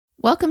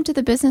Welcome to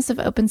the Business of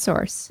Open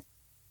Source.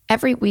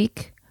 Every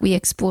week, we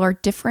explore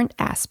different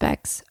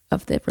aspects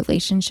of the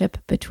relationship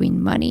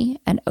between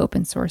money and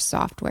open source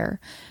software,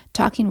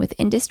 talking with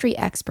industry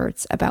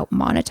experts about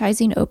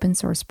monetizing open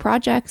source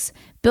projects,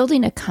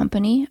 building a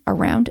company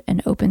around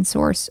an open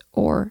source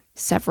or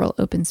several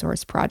open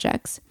source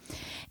projects,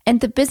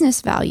 and the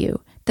business value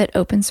that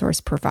open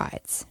source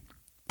provides.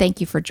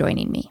 Thank you for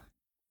joining me.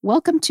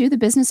 Welcome to the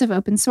Business of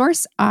Open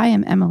Source. I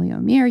am Emily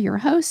O'Meara, your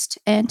host,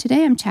 and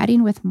today I'm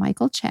chatting with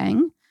Michael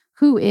Cheng,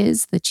 who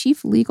is the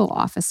Chief Legal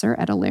Officer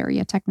at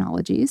Alaria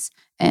Technologies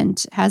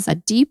and has a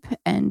deep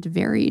and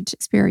varied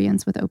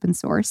experience with open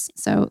source.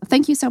 So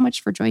thank you so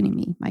much for joining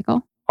me,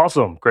 Michael.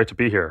 Awesome. Great to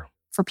be here.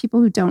 For people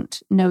who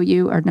don't know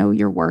you or know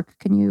your work,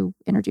 can you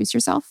introduce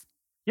yourself?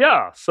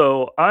 Yeah.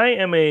 So I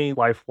am a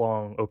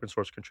lifelong open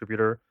source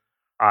contributor.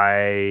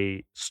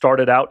 I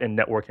started out in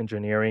network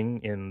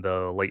engineering in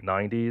the late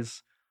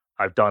 90s.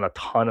 I've done a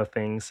ton of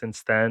things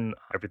since then,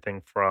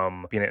 everything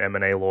from being an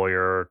M&A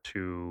lawyer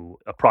to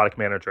a product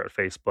manager at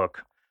Facebook.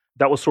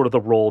 That was sort of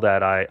the role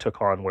that I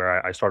took on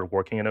where I started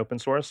working in open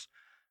source.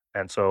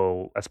 And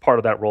so as part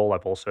of that role,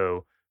 I've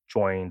also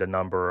joined a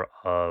number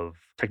of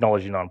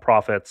technology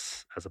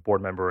nonprofits as a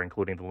board member,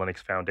 including the Linux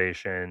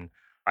Foundation.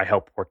 I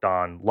helped work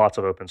on lots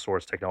of open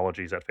source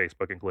technologies at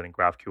Facebook, including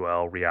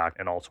GraphQL, React,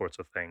 and all sorts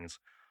of things.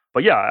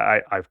 But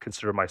yeah, I've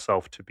considered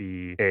myself to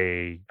be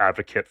a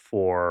advocate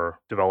for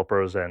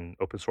developers and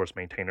open source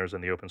maintainers in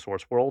the open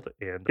source world.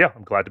 And yeah,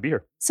 I'm glad to be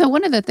here. So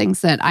one of the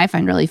things that I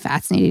find really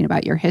fascinating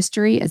about your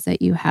history is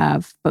that you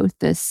have both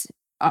this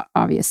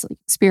obviously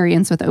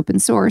experience with open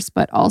source,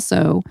 but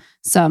also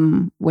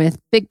some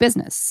with big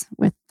business,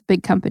 with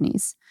big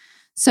companies.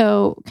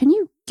 So can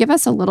you give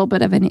us a little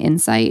bit of an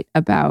insight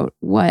about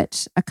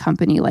what a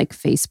company like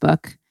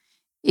Facebook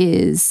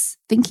is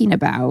thinking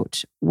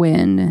about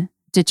when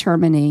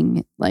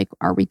determining, like,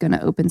 are we going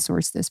to open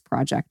source this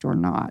project or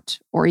not?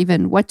 Or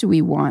even what do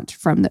we want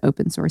from the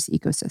open source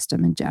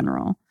ecosystem in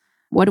general?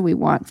 What do we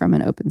want from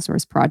an open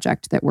source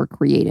project that we're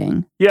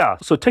creating? Yeah.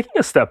 So taking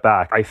a step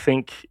back, I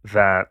think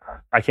that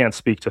I can't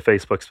speak to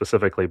Facebook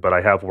specifically, but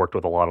I have worked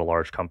with a lot of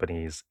large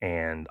companies,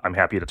 and I'm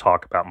happy to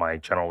talk about my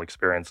general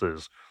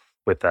experiences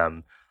with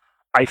them.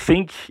 I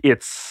think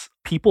it's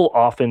people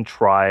often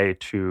try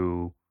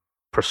to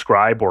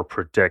prescribe or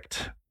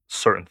predict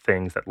certain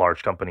things that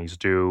large companies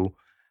do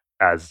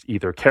as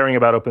either caring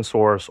about open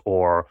source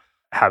or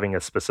having a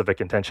specific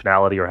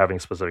intentionality or having a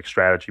specific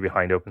strategy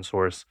behind open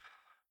source.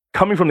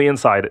 Coming from the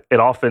inside,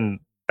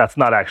 that's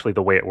not actually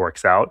the way it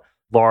works out.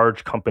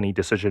 Large company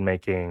decision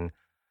making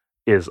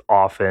is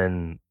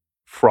often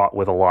fraught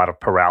with a lot of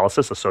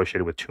paralysis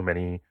associated with too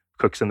many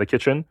cooks in the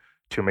kitchen,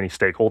 too many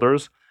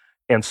stakeholders.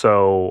 And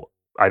so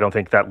I don't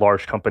think that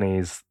large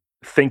companies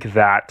think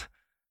that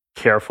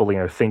carefully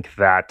or think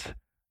that,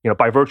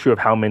 by virtue of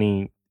how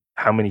many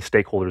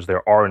stakeholders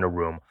there are in a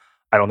room,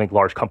 I don't think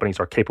large companies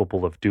are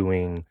capable of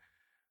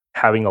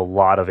having a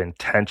lot of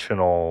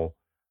intentional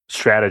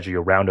strategy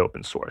around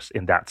open source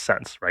in that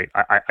sense, right?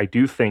 I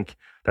do think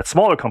that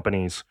smaller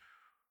companies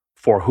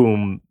for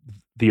whom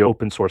the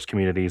open source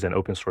communities and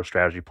open source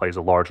strategy plays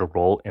a larger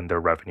role in their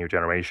revenue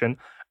generation,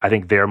 I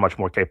think they're much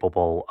more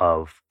capable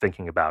of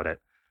thinking about it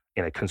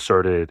in a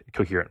concerted,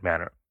 coherent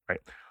manner,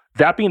 right?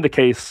 That being the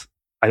case,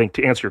 I think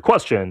to answer your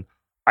question,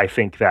 I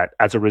think that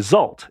as a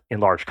result in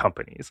large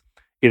companies,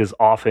 it is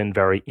often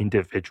very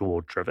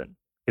individual driven.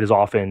 It is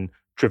often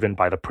driven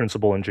by the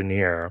principal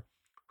engineer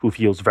who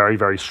feels very,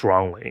 very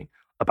strongly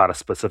about a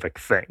specific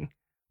thing,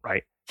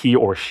 right? He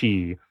or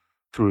she,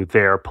 through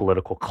their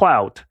political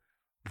clout,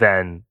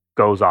 then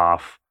goes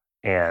off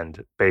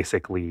and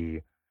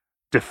basically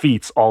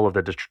defeats all of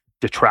the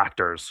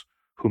detractors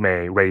who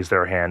may raise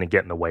their hand and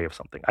get in the way of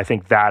something. I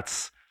think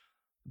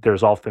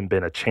there's often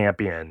been a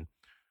champion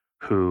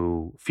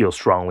who feels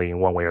strongly in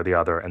one way or the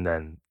other, and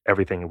then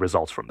everything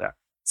results from that.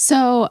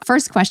 So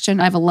first question,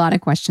 I have a lot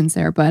of questions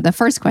there, but the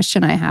first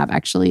question I have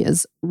actually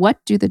is,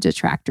 what do the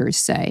detractors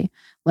say?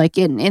 Like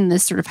in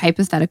this sort of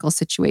hypothetical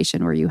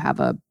situation where you have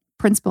a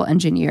principal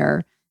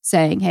engineer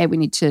saying, hey, we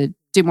need to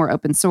do more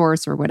open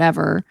source or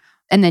whatever,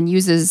 and then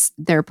uses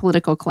their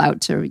political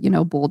clout to,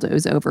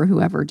 bulldoze over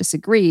whoever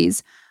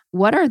disagrees.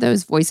 What are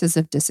those voices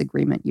of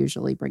disagreement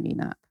usually bringing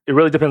up? It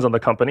really depends on the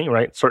company,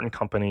 right? Certain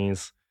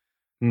companies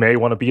may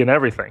want to be in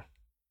everything.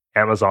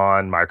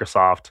 Amazon,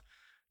 Microsoft,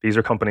 these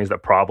are companies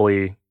that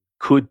probably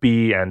could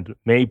be and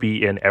may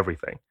be in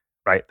everything,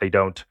 right?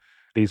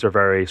 These are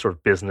very sort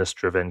of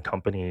business-driven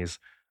companies,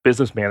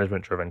 business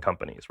management-driven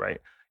companies, right?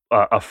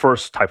 A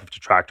first type of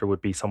detractor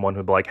would be someone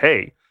who'd be like,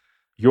 hey,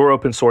 you're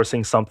open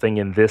sourcing something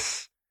in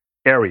this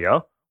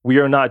area. We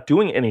are not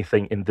doing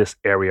anything in this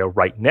area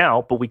right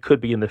now, but we could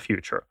be in the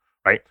future,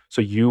 right?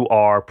 So you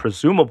are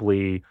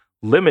presumably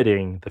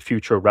limiting the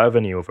future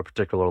revenue of a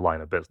particular line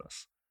of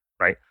business,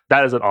 right?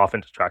 That is an often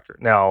detractor.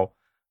 Now,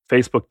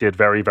 Facebook did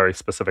very, very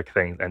specific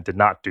things and did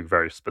not do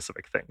very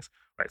specific things,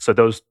 right? So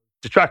those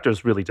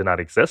detractors really did not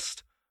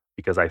exist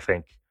because I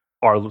think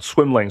our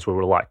swim lanes were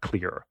a lot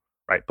clearer,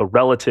 right? But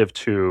relative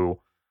to,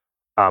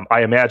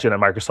 I imagine at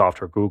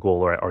Microsoft or Google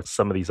or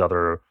some of these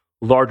other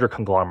larger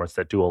conglomerates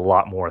that do a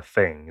lot more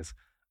things,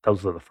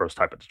 those are the first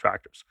type of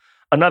detractors.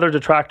 Another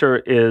detractor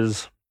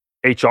is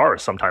HR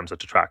is sometimes a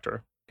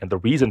detractor. And the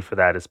reason for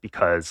that is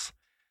because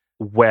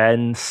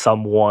when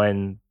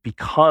someone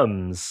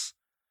becomes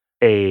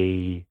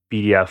a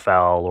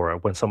BDFL or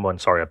when someone,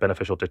 sorry, a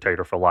beneficial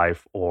dictator for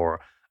life or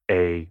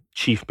a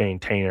chief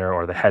maintainer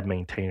or the head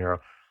maintainer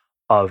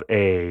of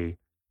a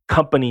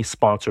company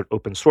sponsored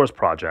open source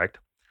project,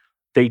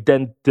 they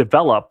then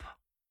develop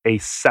a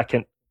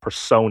second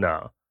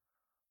persona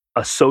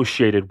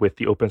associated with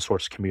the open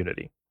source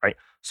community, right?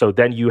 So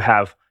then you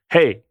have,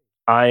 hey,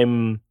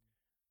 I'm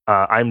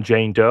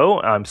Jane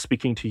Doe. I'm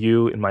speaking to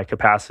you in my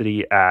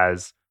capacity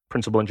as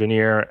principal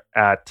engineer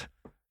at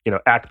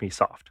Acme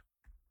Soft.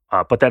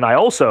 But then I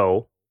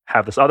also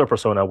have this other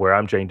persona where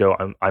I'm Jane Doe.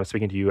 I'm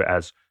speaking to you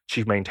as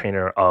chief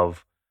maintainer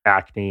of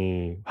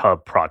Acme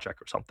Hub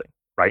project or something,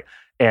 right?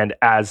 And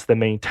as the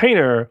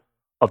maintainer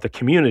of the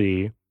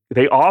community,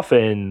 they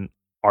often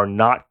are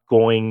not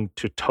going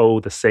to toe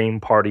the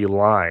same party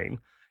line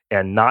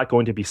and not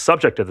going to be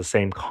subject to the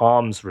same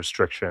comms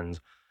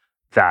restrictions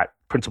that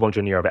principal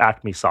engineer of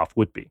Acme Soft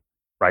would be,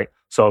 right?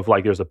 So if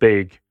like there's a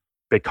big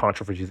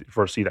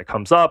controversy that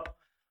comes up,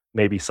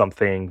 maybe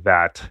something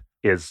that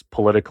is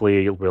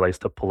politically relates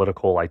to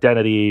political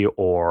identity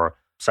or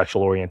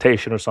sexual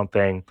orientation or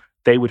something,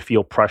 they would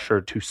feel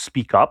pressured to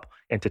speak up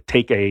and to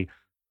take a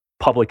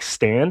public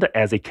stand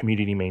as a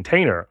community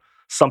maintainer,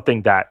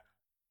 something that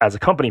as a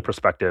company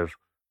perspective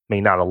may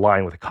not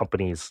align with a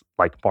company's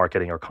like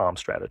marketing or comm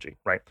strategy,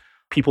 right?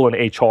 People in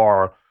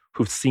HR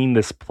who've seen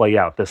this play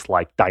out, this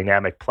like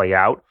dynamic play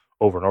out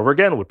over and over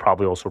again would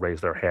probably also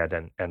raise their hand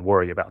and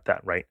worry about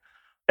that, right?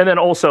 And then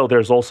also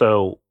there's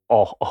also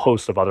a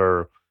host of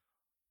other,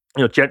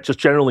 just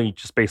generally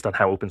just based on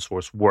how open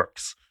source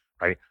works,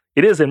 right?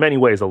 It is in many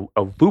ways a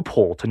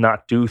loophole to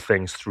not do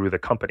things through the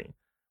company,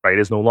 right? It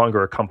is no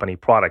longer a company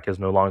product, it is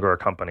no longer a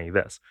company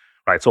this,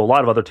 right? So a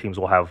lot of other teams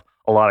will have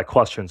a lot of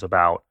questions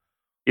about,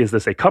 is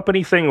this a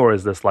company thing or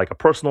is this like a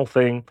personal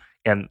thing?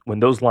 And when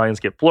those lines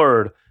get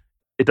blurred,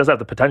 it does have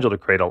the potential to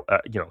create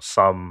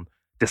some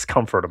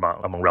discomfort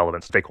among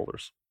relevant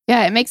stakeholders.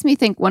 Yeah, it makes me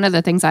think one of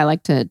the things I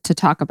like to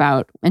talk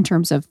about in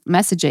terms of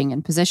messaging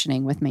and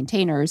positioning with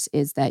maintainers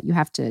is that you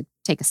have to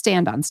take a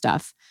stand on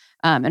stuff.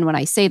 And when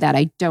I say that,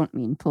 I don't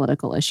mean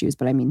political issues,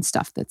 but I mean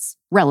stuff that's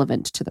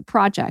relevant to the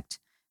project.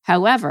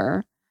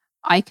 However,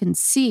 I can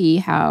see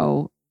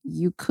how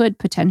you could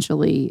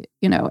potentially,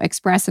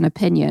 express an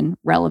opinion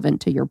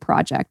relevant to your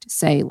project,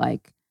 say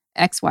like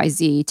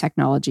XYZ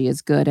technology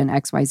is good and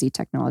XYZ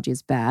technology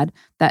is bad.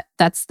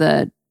 That's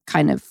the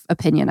kind of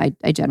opinion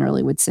I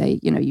generally would say,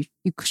 you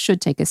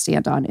should take a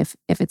stand on if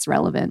it's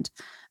relevant.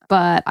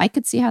 But I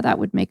could see how that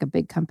would make a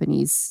big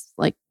company's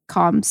like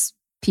comms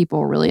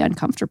people really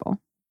uncomfortable.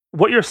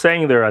 What you're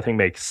saying there, I think,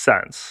 makes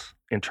sense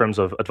in terms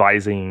of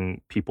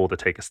advising people to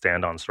take a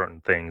stand on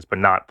certain things, but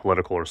not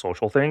political or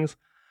social things.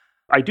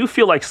 I do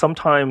feel like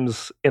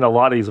sometimes in a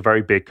lot of these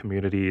very big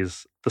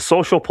communities, the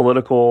social,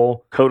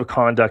 political, code of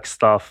conduct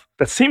stuff,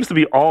 that seems to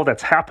be all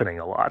that's happening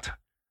a lot.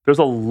 There's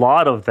a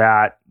lot of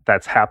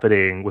that's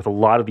happening with a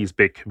lot of these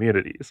big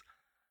communities.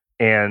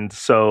 And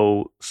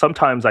so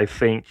sometimes I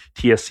think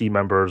TSC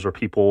members or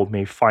people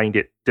may find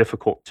it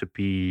difficult to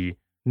be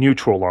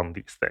neutral on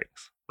these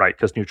things, right?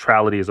 Because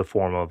neutrality is a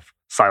form of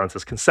silence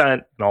is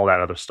consent and all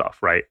that other stuff,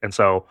 right? And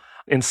so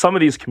in some of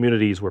these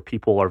communities where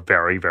people are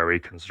very, very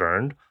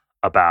concerned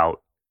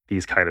about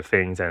these kind of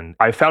things, and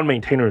I found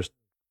maintainers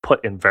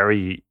put in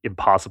very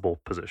impossible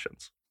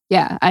positions.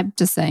 Yeah, I'm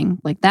just saying,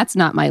 like, that's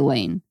not my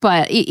lane.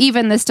 But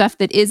even the stuff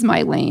that is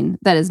my lane,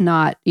 that is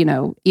not,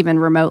 even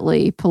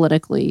remotely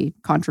politically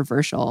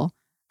controversial,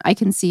 I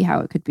can see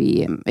how it could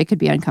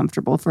be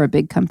uncomfortable for a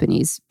big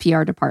company's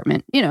PR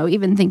department.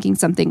 Even thinking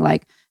something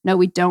like, no,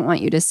 we don't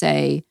want you to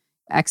say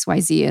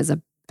XYZ is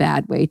a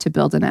bad way to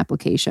build an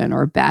application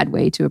or a bad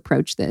way to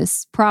approach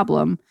this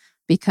problem,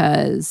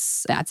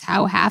 because that's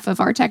how half of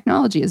our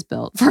technology is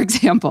built, for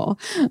example.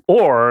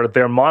 Or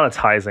they're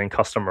monetizing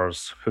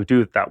customers who do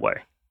it that way,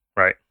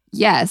 right?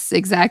 Yes,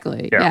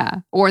 exactly.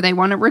 Yeah. Or they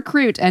want to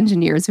recruit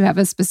engineers who have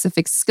a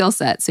specific skill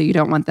set. So you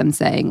don't want them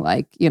saying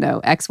like,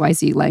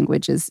 XYZ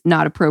language is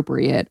not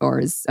appropriate or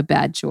is a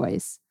bad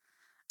choice.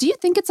 Do you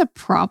think it's a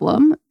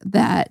problem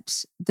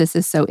that this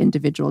is so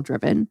individual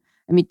driven?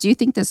 I mean, do you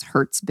think this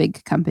hurts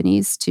big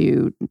companies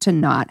to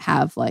not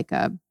have like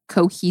a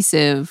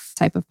cohesive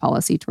type of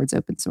policy towards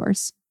open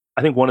source?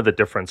 I think one of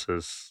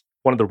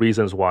the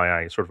reasons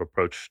why I sort of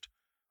approached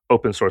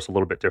open source a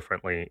little bit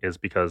differently is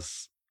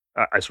because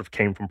I sort of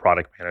came from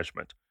product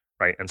management,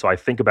 right? And so I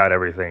think about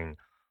everything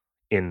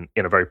in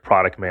a very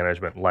product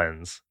management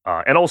lens,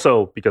 and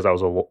also because I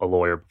was a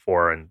lawyer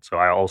before, and so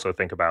I also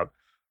think about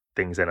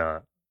things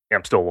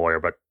I'm still a lawyer,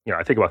 but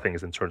I think about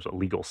things in terms of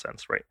legal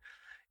sense, right?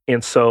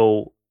 And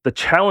so the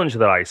challenge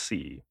that I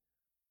see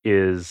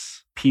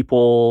is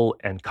people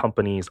and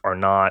companies are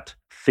not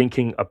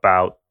thinking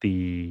about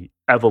the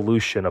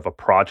evolution of a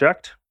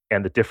project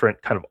and the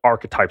different kind of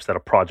archetypes that a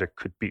project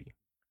could be,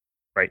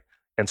 right?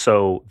 And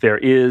so there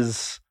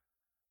is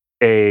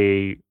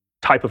a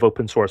type of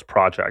open source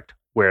project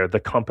where the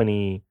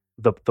company,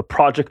 the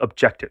project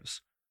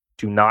objectives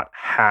do not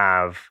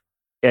have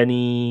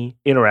any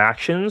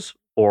interactions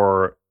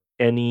or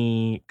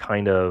any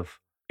kind of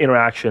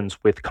interactions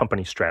with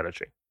company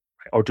strategy,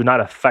 right? Or do not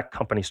affect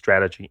company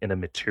strategy in a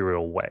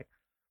material way.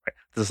 Right?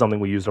 This is something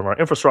we use in our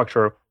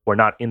infrastructure. We're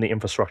not in the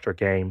infrastructure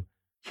game.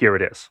 Here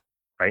it is,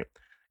 right?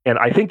 And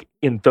I think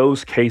in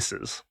those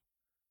cases,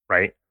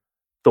 right,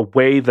 the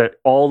way that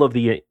all of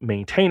the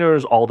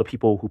maintainers, all the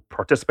people who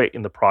participate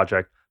in the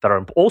project that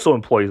are also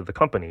employees of the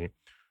company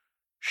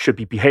should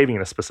be behaving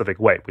in a specific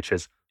way, which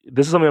is,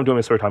 this is something I'm doing in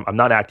my spare time. I'm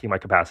not acting in my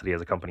capacity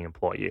as a company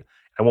employee.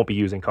 I won't be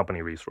using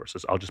company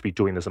resources. I'll just be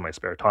doing this in my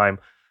spare time.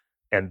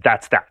 And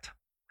that's that,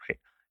 right?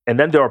 And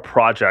then there are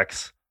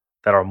projects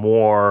that are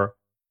more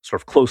sort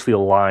of closely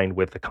aligned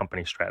with the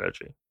company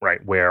strategy,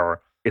 right?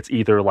 Where it's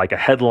either like a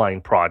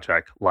headline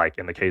project, like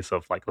in the case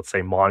of, like, let's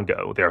say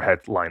Mongo, their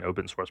headline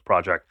open source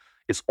project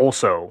is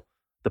also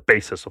the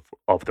basis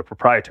of the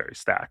proprietary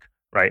stack,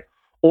 right?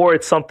 Or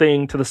it's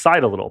something to the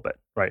side a little bit,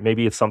 right?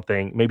 Maybe it's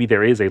something, maybe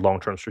there is a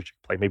long-term strategic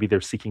play. Maybe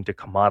they're seeking to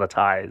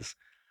commoditize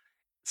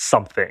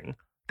something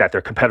that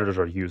their competitors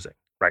are using,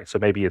 right? So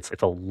maybe it's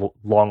a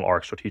long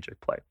arc strategic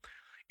play.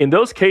 In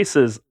those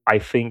cases, I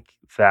think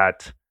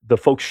that the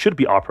folks should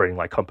be operating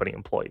like company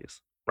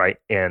employees, right?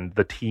 And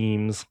the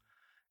teams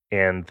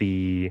and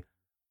the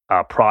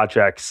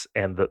projects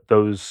and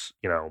those,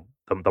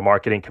 the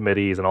marketing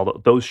committees and all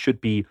those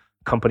should be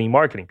company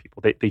marketing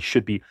people. They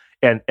should be,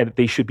 and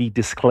they should be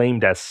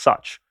disclaimed as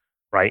such,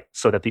 right?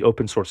 So that the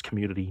open source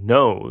community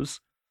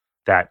knows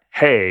that,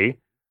 hey,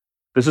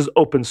 this is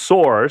open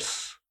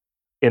source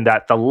in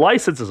that the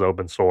license is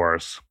open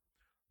source,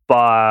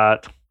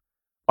 but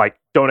like,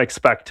 don't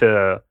expect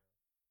to,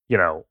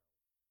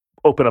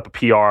 open up a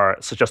PR,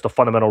 suggest a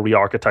fundamental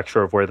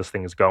re-architecture of where this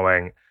thing is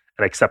going,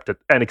 and expect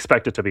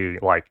it to be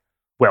like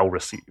well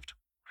received,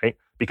 right?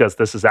 Because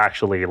this is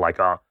actually like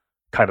a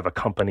kind of a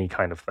company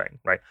kind of thing,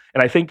 right?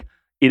 And I think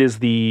it is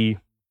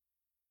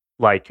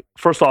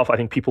first off, I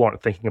think people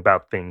aren't thinking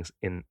about things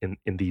in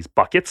these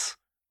buckets,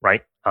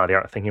 right? They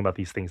aren't thinking about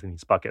these things in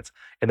these buckets.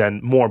 And then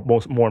more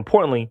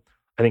importantly,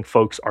 I think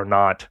folks are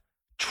not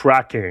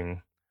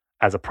tracking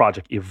as a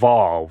project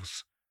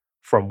evolves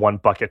from one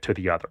bucket to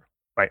the other,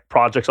 right?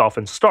 Projects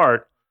often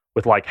start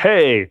with like,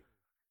 hey,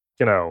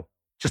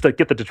 just to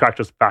get the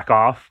detractors back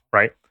off,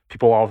 right?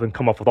 People often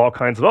come up with all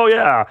kinds of, oh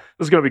yeah,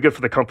 this is going to be good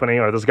for the company,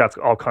 or this got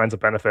all kinds of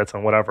benefits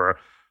and whatever.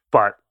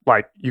 But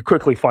like, you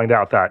quickly find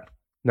out that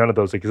none of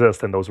those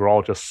exist, and those were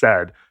all just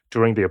said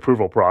during the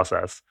approval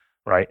process,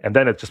 right? And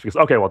then it just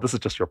becomes, okay, well, this is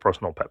just your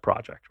personal pet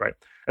project, right?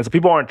 And so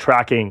people aren't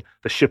tracking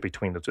the shift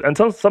between the two. And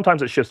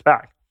sometimes it shifts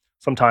back.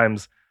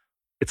 Sometimes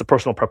it's a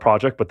personal pet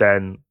project, but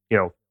then,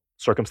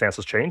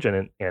 circumstances change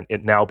and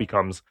it now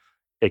becomes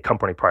a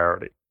company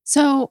priority.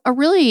 So a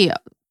really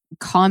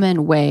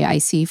common way I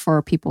see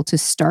for people to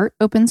start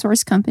open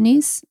source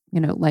companies,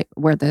 like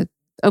where the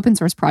open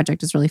source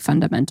project is really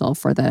fundamental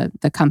for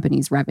the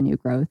company's revenue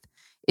growth,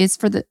 is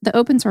for the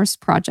open source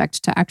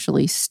project to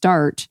actually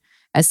start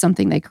as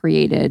something they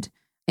created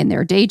in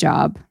their day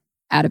job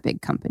at a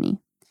big company.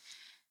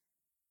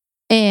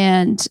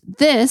 And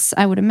this,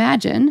 I would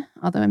imagine,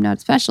 although I'm not a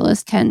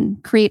specialist,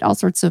 can create all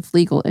sorts of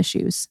legal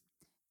issues.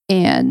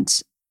 And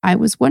I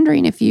was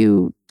wondering if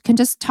you can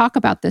just talk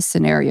about this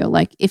scenario.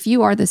 Like, if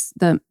you are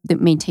the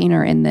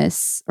maintainer in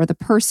this, or the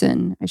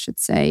person, I should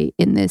say,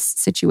 in this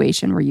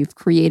situation where you've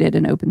created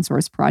an open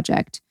source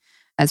project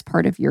as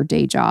part of your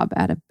day job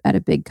at a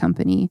big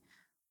company,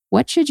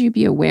 what should you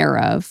be aware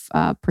of,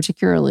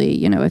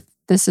 particularly, if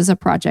this is a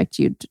project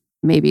you'd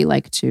maybe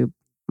like to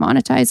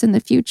monetize in the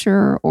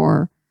future,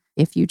 or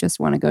if you just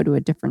want to go to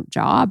a different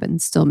job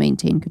and still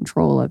maintain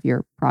control of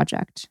your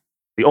project?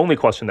 The only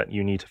question that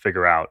you need to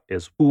figure out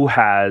is who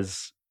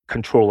has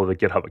control of the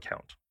GitHub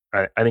account.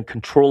 Right? I think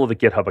control of the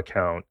GitHub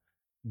account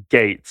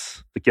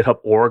gates the GitHub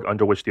org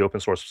under which the open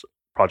source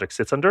project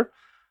sits under.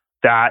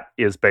 That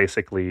is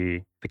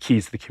basically the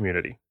keys to the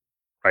community,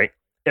 right?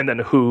 And then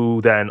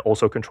who then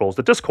also controls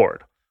the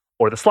Discord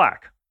or the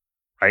Slack,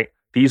 right?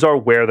 These are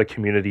where the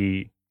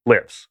community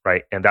lives,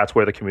 right? And that's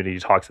where the community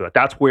talks about.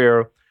 That's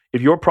where,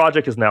 if your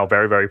project is now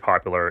very, very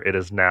popular, it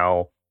is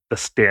now the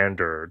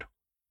standard,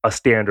 a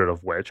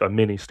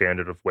mini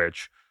standard of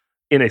which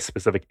in a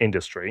specific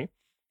industry,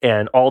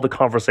 and all the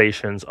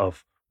conversations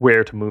of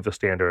where to move the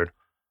standard,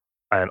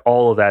 and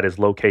all of that is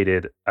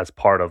located as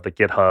part of the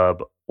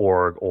GitHub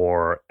org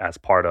or as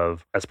part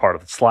of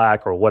the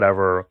Slack or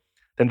whatever,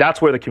 then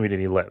that's where the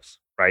community lives,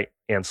 right?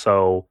 And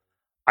so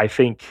I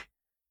think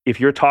if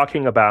you're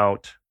talking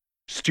about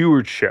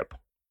stewardship,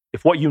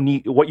 if what you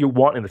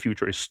want in the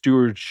future is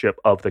stewardship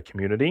of the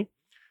community,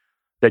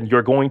 then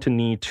you're going to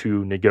need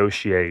to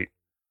negotiate.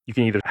 You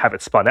can either have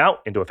it spun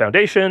out into a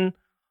foundation,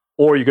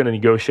 or you're going to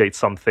negotiate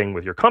something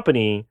with your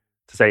company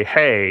to say,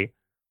 hey,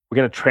 we're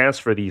going to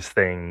transfer these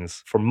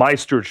things from my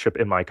stewardship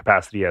in my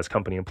capacity as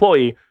company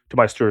employee to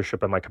my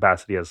stewardship in my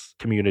capacity as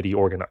community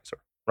organizer,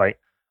 right?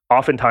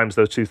 Oftentimes,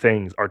 those two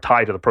things are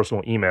tied to the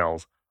personal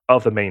emails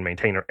of the main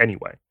maintainer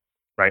anyway,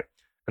 right?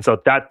 And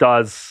so that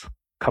does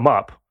come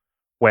up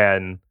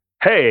when,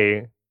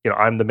 hey,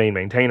 I'm the main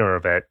maintainer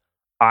of it.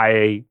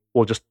 I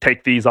will just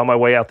take these on my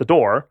way out the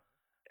door,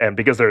 and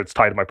because it's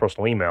tied to my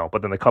personal email,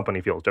 but then the company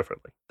feels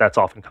differently. That's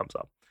often comes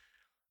up.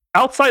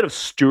 Outside of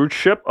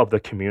stewardship of the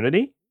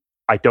community,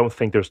 I don't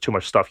think there's too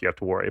much stuff you have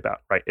to worry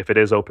about, right? If it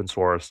is open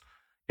source,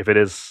 if it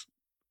is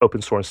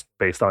open source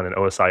based on an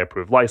OSI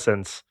approved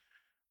license,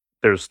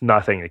 there's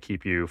nothing to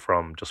keep you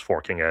from just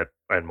forking it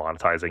and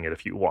monetizing it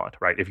if you want,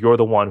 right? If you're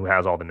the one who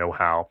has all the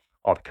know-how,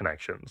 all the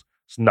connections,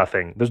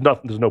 there's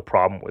no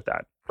problem with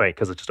that, right?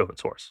 Because it's just open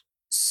source.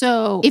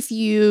 So if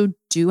you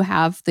do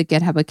have the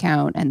GitHub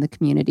account and the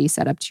community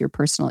set up to your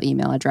personal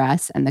email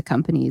address and the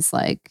company's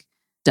like,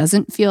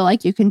 doesn't feel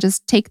like you can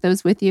just take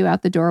those with you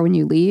out the door when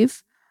you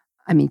leave,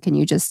 I mean, can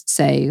you just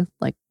say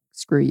like,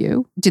 screw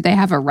you? Do they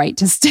have a right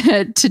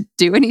to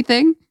do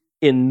anything?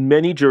 In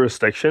many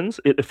jurisdictions,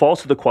 it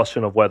falls to the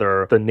question of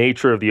whether the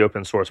nature of the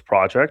open source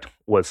project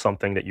was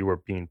something that you were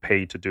being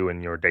paid to do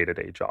in your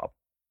day-to-day job.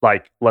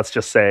 Like, let's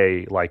just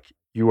say like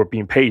you were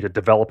being paid to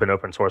develop an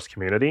open source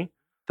community,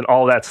 then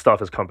all that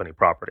stuff is company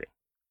property,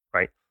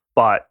 right?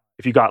 But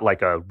if you got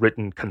like a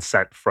written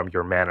consent from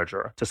your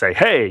manager to say,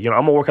 hey, I'm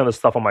gonna work on this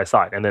stuff on my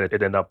side, and then it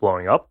ended up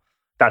blowing up,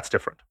 that's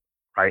different,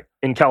 right?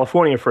 In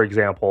California, for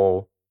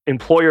example,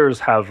 employers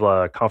have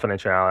a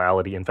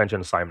confidentiality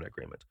invention assignment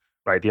agreement,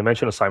 right? The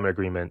invention assignment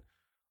agreement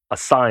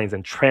assigns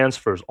and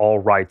transfers all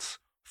rights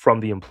from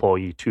the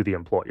employee to the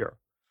employer.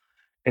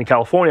 In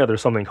California,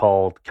 there's something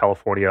called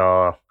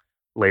California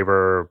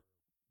Labor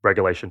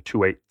Regulation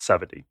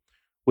 2870,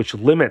 which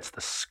limits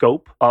the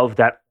scope of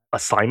that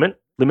assignment,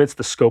 limits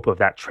the scope of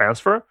that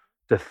transfer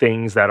to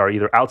things that are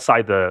either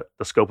outside the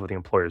scope of the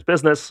employer's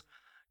business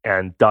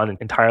and done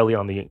entirely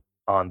on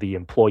the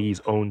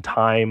employee's own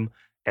time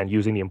and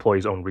using the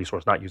employee's own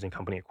resource, not using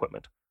company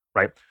equipment,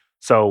 right?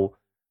 So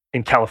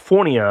in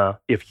California,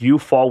 if you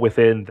fall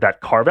within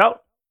that carve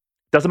out,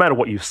 doesn't matter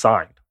what you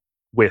signed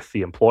with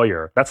the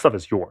employer, that stuff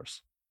is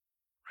yours,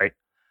 right?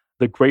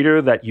 The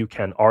greater that you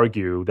can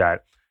argue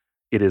that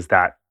it is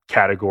that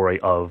category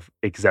of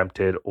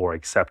exempted or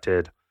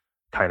accepted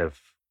kind of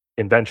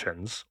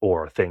inventions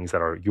or things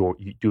that are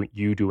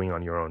you doing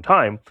on your own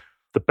time,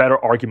 the better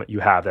argument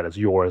you have that it's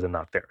yours and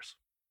not theirs.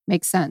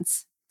 Makes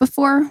sense.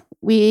 Before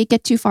we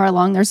get too far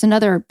along, there's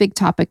another big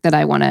topic that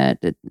I want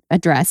to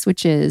address,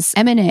 which is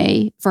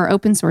M&A for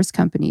open source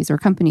companies or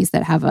companies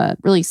that have a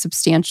really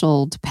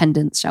substantial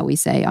dependence, shall we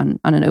say, on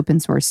an open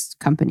source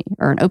company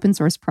or an open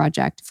source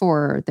project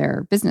for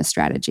their business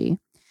strategy.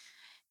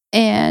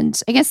 And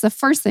I guess the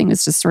first thing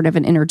is just sort of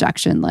an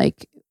introduction.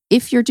 Like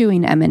if you're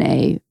doing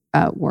M&A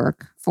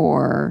work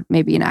for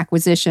maybe an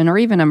acquisition or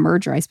even a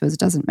merger, I suppose it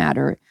doesn't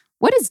matter.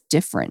 What is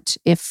different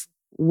if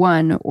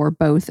one or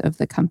both of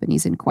the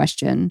companies in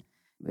question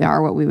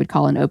are what we would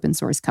call an open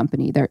source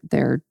company?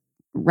 Their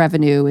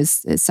revenue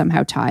is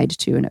somehow tied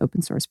to an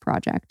open source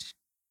project.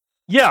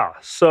 Yeah.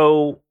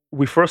 So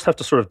we first have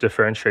to sort of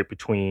differentiate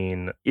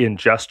between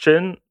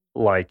ingestion,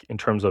 like in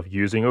terms of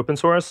using open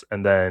source,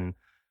 and then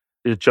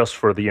just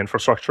for the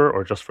infrastructure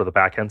or just for the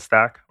backend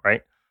stack,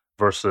 right?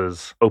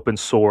 Versus open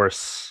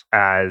source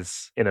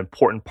as an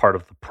important part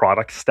of the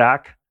product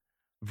stack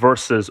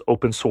versus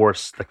open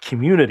source, the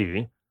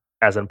community,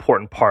 as an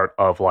important part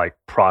of like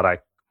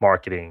product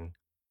marketing,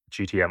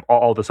 GTM,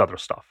 all this other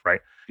stuff, right?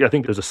 Yeah, I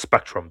think there's a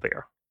spectrum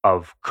there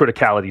of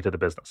criticality to the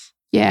business.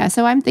 Yeah.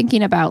 So I'm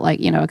thinking about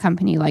like, a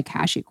company like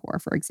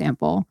HashiCorp, for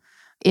example.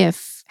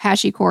 If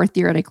HashiCorp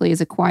theoretically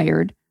is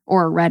acquired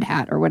or Red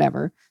Hat or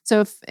whatever.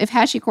 So if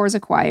HashiCorp is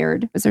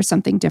acquired, is there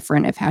something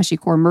different? If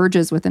HashiCorp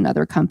merges with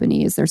another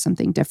company, is there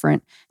something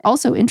different?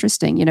 Also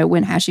interesting,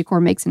 when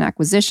HashiCorp makes an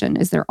acquisition,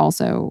 is there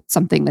also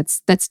something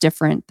that's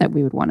different that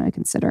we would want to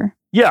consider?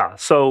 Yeah.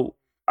 So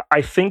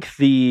I think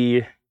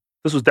this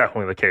was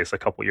definitely the case a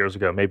couple years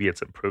ago. Maybe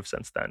it's improved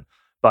since then.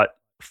 But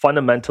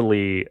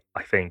fundamentally,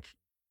 I think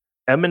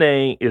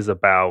M&A is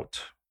about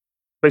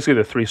basically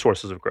the three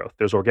sources of growth.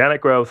 There's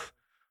organic growth,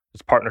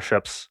 there's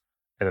partnerships,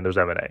 and then there's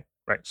M&A.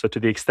 Right. So to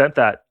the extent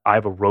that I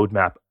have a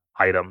roadmap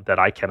item that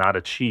I cannot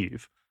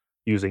achieve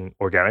using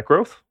organic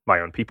growth,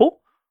 my own people,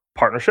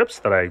 partnerships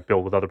that I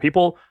build with other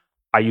people,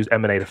 I use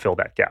M&A to fill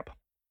that gap.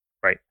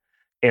 Right.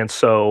 And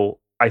so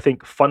I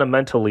think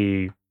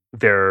fundamentally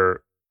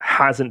there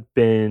hasn't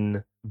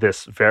been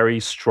this very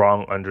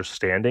strong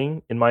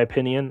understanding, in my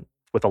opinion,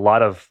 with a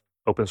lot of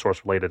open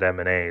source related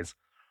M&As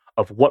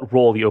of what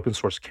role the open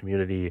source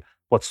community,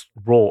 what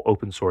role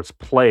open source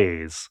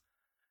plays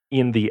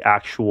in the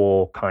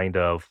actual kind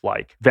of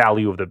like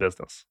value of the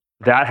business.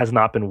 That has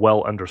not been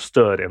well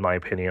understood, in my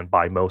opinion,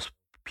 by most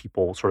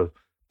people sort of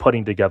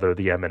putting together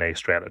the M&A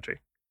strategy.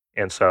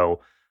 And so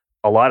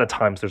a lot of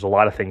times there's a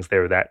lot of things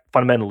there that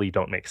fundamentally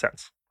don't make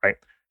sense, right?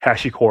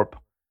 HashiCorp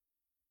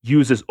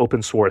uses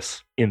open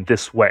source in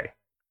this way.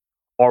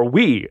 Are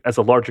we, as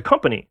a larger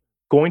company,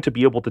 going to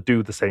be able to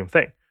do the same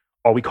thing?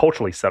 Are we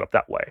culturally set up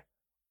that way?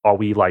 Are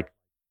we like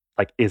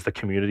is the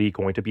community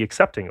going to be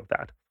accepting of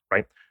that,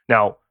 right?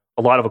 Now,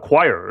 a lot of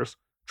acquirers,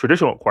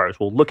 traditional acquirers,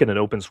 will look at an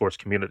open source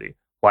community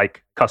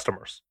like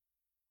customers,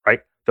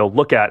 right? They'll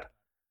look at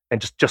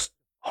and just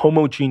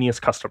homogeneous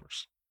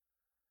customers.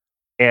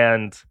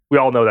 And we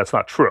all know that's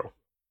not true,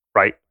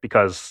 right?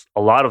 Because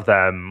a lot of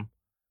them,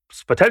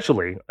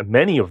 potentially,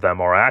 many of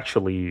them are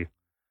actually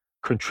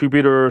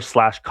contributors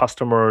slash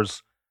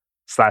customers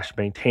slash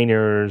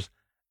maintainers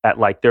at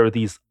like, there are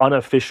these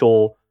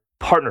unofficial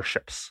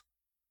partnerships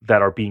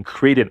that are being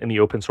created in the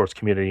open source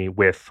community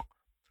with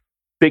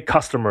big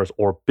customers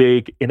or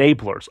big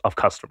enablers of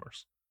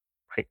customers,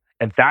 right?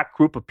 And that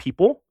group of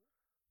people,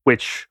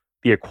 which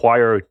the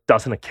acquirer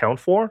doesn't account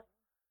for,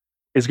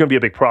 is going to be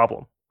a big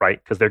problem,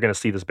 right? Because they're going to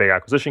see this big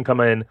acquisition come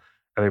in and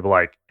they'll be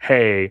like,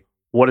 hey,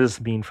 what does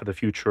this mean for the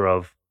future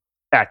of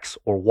X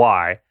or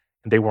Y?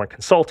 And they weren't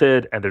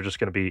consulted and they're just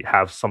going to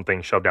have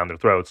something shoved down their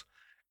throats.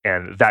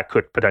 And that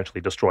could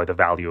potentially destroy the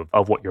value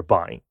of what you're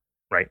buying,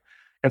 right?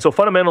 And so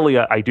fundamentally,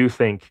 I do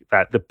think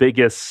that the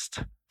biggest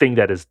thing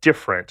that is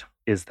different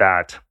is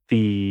that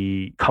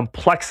the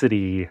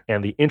complexity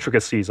and the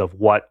intricacies of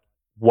what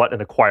an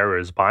acquirer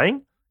is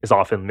buying is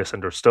often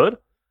misunderstood.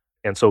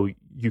 And so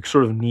you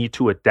sort of need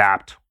to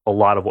adapt a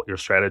lot of what your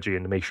strategy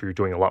and to make sure you're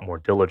doing a lot more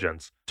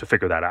diligence to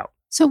figure that out.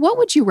 So what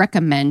would you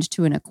recommend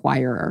to an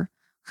acquirer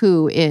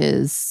who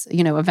is,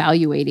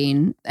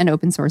 evaluating an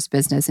open source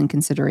business and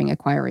considering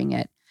acquiring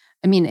it?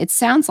 I mean, it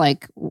sounds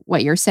like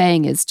what you're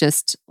saying is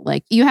just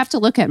like you have to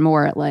look at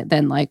more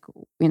than like,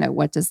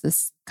 what does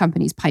this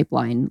company's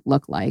pipeline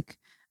look like?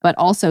 But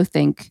also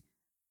think,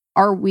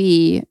 are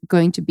we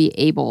going to be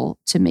able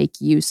to make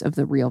use of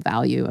the real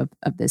value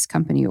of this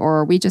company? Or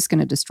are we just going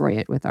to destroy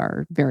it with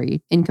our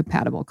very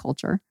incompatible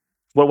culture?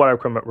 What would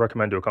I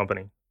recommend to a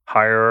company?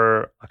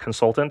 Hire a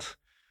consultant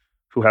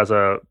who has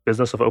a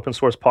business of open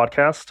source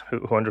podcast,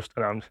 who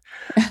understands.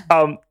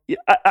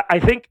 I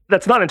think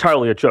that's not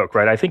entirely a joke,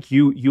 right? I think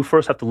you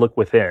first have to look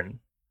within.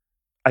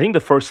 I think the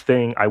first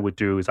thing I would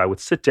do is I would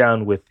sit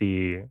down with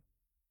the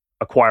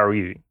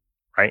acquiree,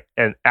 right?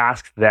 And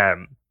ask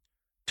them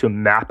to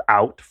map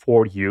out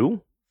for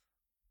you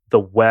the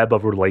web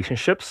of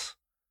relationships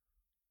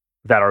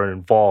that are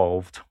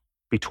involved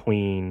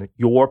between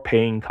your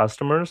paying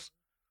customers,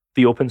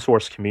 the open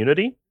source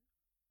community,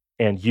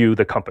 and you,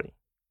 the company,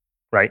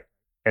 right?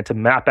 And to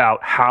map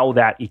out how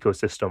that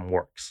ecosystem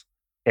works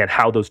and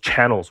how those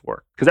channels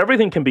work. Because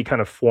everything can be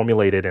kind of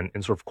formulated in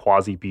sort of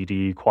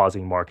quasi-BD,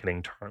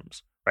 quasi-marketing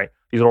terms, right?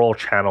 These are all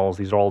channels.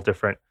 These are all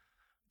different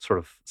sort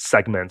of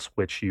segments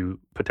which you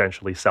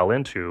potentially sell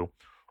into,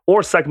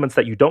 or segments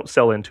that you don't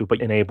sell into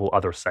but enable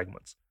other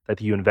segments,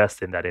 that you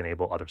invest in that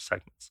enable other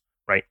segments,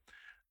 right?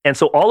 And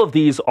so all of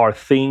these are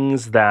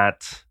things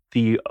that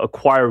the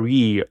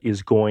acquiree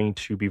is going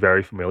to be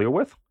very familiar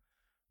with,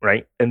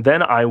 right? And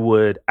then I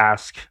would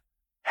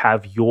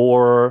have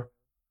your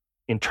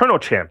internal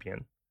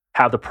champion,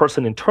 have the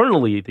person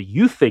internally that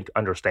you think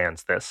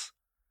understands this,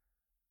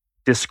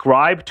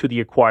 describe to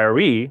the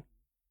acquiree,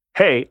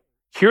 hey,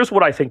 here's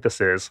what I think this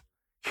is.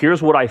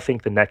 Here's what I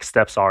think the next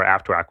steps are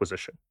after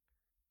acquisition.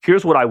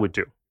 Here's what I would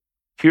do.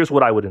 Here's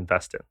what I would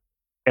invest in.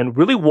 And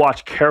really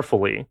watch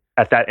carefully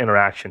at that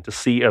interaction to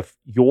see if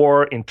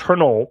your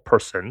internal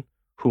person,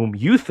 whom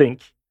you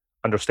think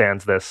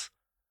understands this,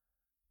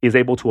 is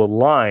able to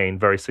align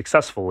very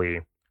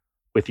successfully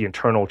with the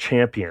internal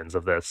champions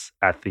of this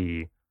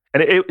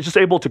and it's just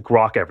able to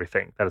grok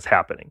everything that is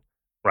happening,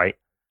 right?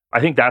 I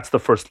think that's the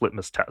first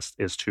litmus test,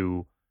 is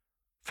to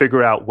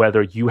figure out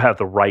whether you have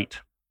the right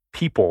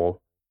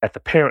people at the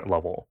parent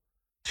level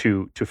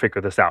to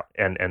figure this out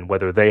and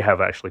whether they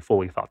have actually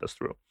fully thought this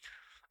through.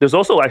 There's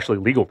also actually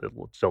legal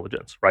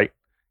diligence, right?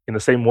 In the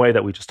same way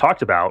that we just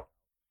talked about,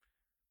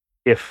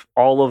 if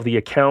all of the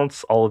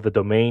accounts, all of the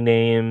domain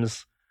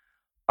names,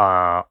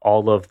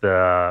 all of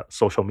the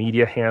social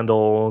media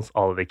handles,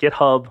 all of the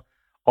GitHub,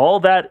 all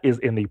that is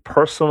in the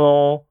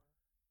personal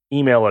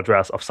email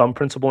address of some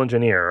principal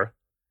engineer,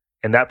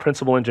 and that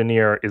principal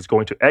engineer is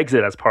going to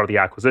exit as part of the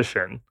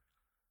acquisition,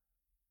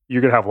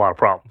 you're going to have a lot of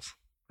problems,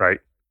 right?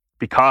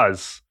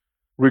 Because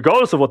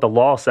regardless of what the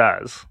law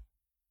says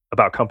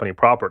about company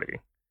property,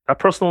 that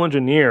personal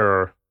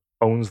engineer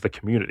owns the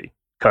community,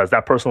 because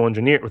that principal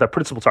engineer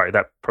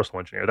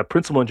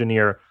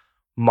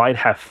might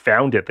have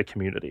founded the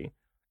community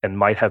and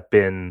might have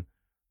been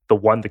the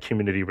one the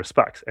community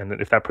respects.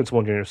 And if that principal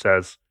engineer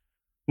says,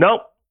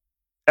 nope,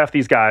 F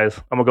these guys,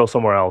 I'm gonna go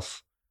somewhere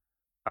else,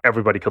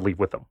 everybody could leave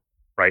with them,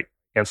 right?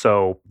 And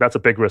so that's a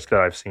big risk that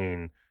I've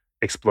seen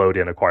explode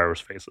in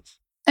acquirers' faces.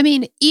 I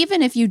mean,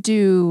 even if you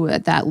do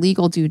that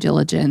legal due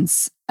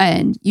diligence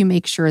and you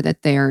make sure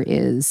that there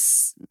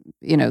is,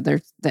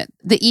 that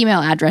the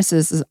email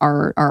addresses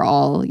are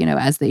all,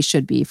 as they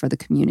should be for the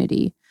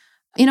community.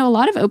 A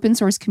lot of open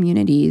source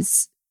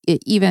communities,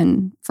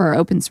 even for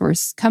open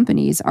source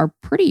companies, are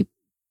pretty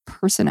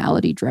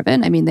personality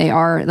driven. I mean, they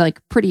are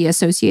like pretty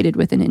associated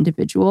with an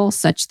individual,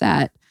 such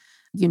that,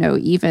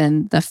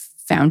 even the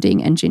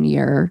founding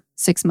engineer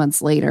 6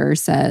 months later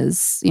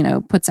says,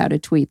 puts out a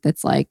tweet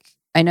that's like,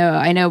 I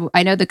know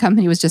the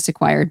company was just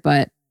acquired,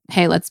 but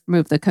hey, let's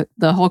move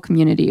the whole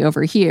community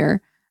over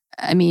here.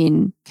 I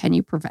mean, can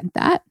you prevent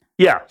that?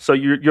 Yeah, so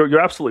you're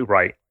absolutely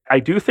right. I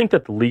do think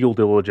that the legal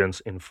diligence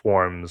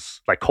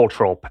informs like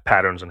cultural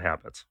patterns and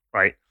habits,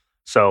 right?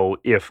 So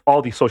if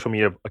all these social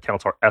media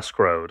accounts are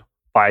escrowed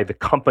by the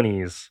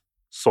company's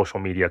social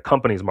media,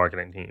 company's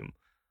marketing team,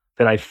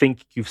 then I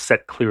think you've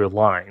set clear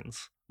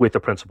lines with the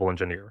principal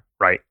engineer,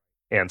 right?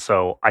 And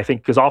so I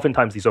think because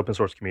oftentimes these open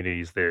source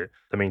communities, the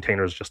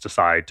maintainers just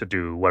decide to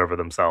do whatever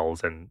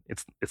themselves, and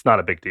it's not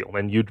a big deal.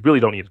 And you really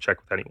don't need to check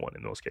with anyone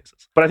in those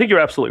cases. But I think you're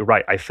absolutely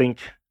right. I think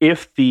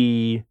if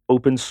the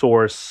open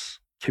source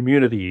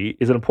community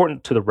is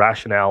important to the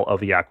rationale of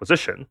the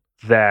acquisition,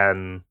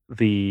 then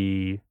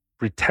the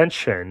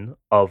retention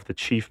of the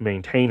chief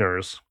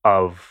maintainers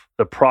of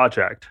the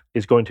project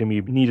is going to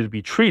need to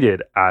be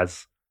treated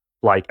as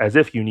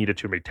if you needed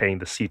to retain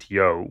the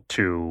CTO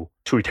to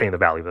retain the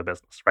value of the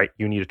business, right?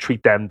 You need to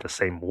treat them the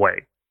same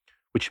way,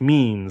 which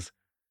means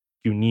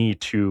you need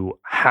to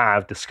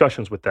have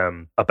discussions with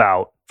them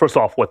about, first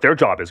off, what their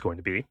job is going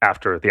to be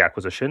after the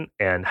acquisition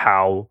and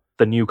how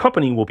the new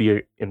company will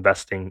be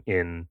investing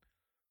in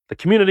the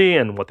community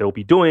and what they'll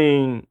be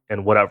doing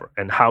and whatever,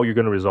 and how you're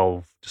going to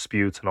resolve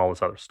disputes and all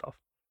this other stuff,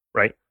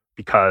 right?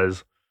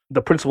 Because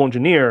the principal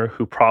engineer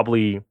who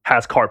probably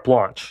has carte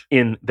blanche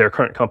in their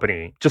current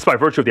company, just by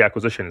virtue of the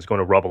acquisition, is going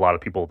to rub a lot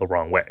of people the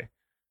wrong way,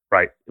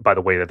 right? By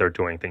the way that they're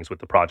doing things with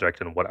the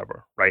project and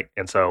whatever, right?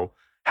 And so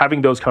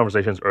having those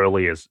conversations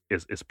early is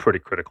pretty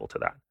critical to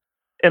that.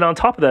 And on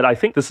top of that, I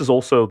think this is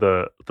also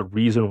the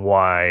reason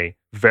why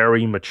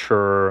very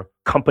mature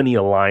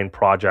company-aligned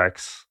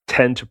projects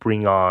tend to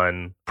bring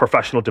on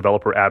professional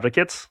developer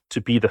advocates to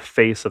be the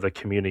face of the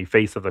community,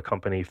 face of the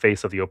company,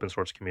 face of the open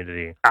source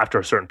community after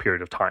a certain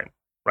period of time,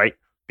 right?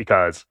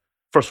 Because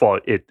first of all,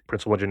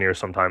 principal engineers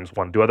sometimes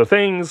want to do other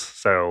things,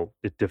 so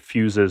it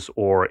diffuses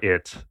or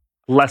it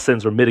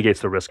lessens or mitigates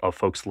the risk of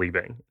folks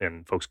leaving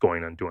and folks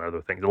going and doing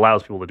other things. It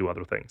allows people to do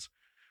other things.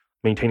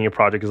 Maintaining a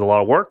project is a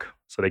lot of work,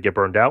 so they get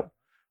burned out,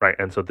 right?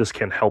 And so this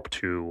can help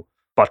to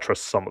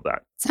buttress some of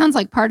that. Sounds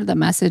like part of the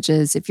message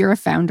is if you're a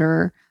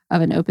founder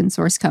of an open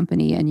source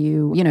company and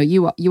you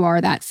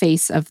are that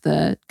face of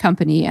the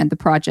company and the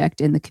project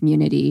in the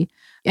community,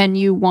 and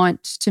you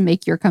want to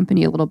make your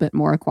company a little bit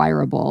more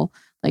acquirable,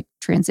 like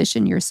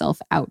transition yourself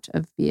out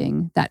of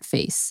being that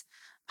face.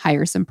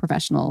 Hire some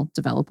professional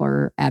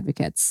developer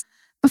advocates.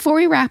 Before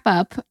we wrap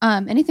up,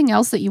 anything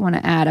else that you want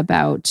to add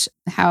about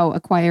how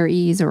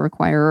acquirees or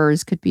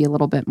acquirers could be a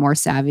little bit more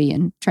savvy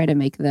and try to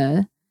make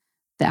the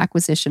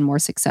acquisition more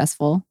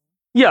successful?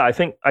 Yeah, I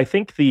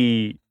think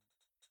the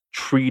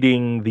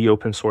treating the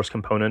open source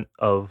component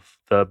of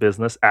the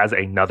business as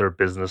another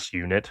business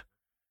unit,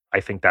 I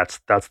think that's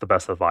the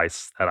best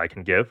advice that I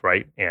can give,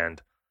 right?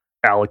 And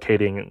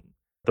allocating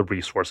the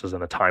resources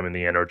and the time and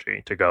the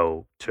energy to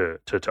go to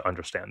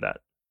understand that.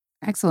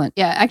 Excellent.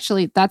 Yeah,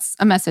 actually, that's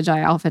a message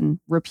I often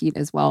repeat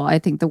as well. I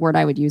think the word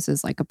I would use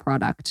is like a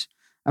product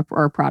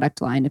or a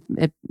product line,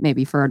 if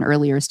maybe for an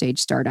earlier stage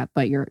startup,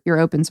 but your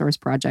open source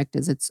project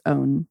is its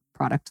own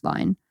product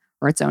line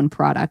or its own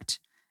product.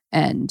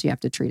 And you have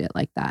to treat it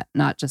like that,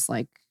 not just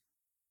like,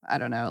 I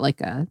don't know,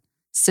 like a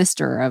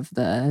sister of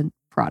the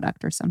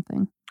product or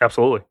something.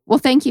 Absolutely. Well,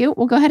 thank you.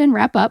 We'll go ahead and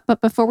wrap up.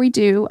 But before we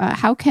do,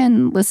 how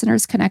can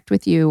listeners connect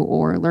with you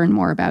or learn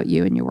more about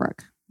you and your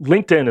work?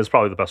 LinkedIn is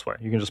probably the best way.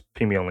 You can just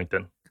ping me on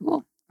LinkedIn.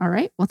 Cool. All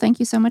right. Well, thank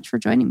you so much for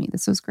joining me.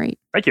 This was great.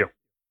 Thank you.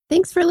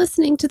 Thanks for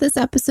listening to this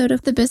episode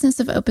of The Business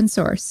of Open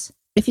Source.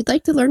 If you'd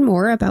like to learn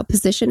more about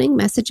positioning,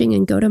 messaging,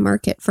 and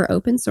go-to-market for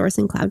open source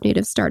and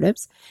cloud-native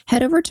startups,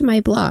 head over to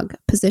my blog,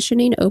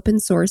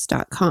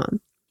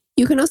 positioningopensource.com.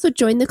 You can also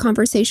join the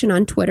conversation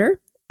on Twitter.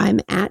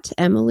 I'm at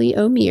Emily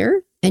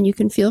O'Meara, and you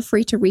can feel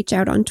free to reach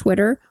out on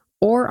Twitter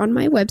or on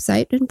my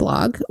website and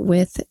blog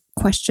with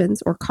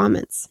questions or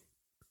comments.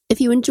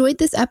 If you enjoyed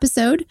this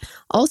episode,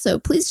 also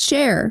please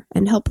share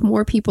and help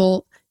more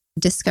people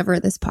discover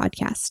this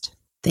podcast.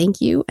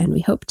 Thank you, and we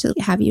hope to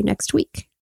have you next week.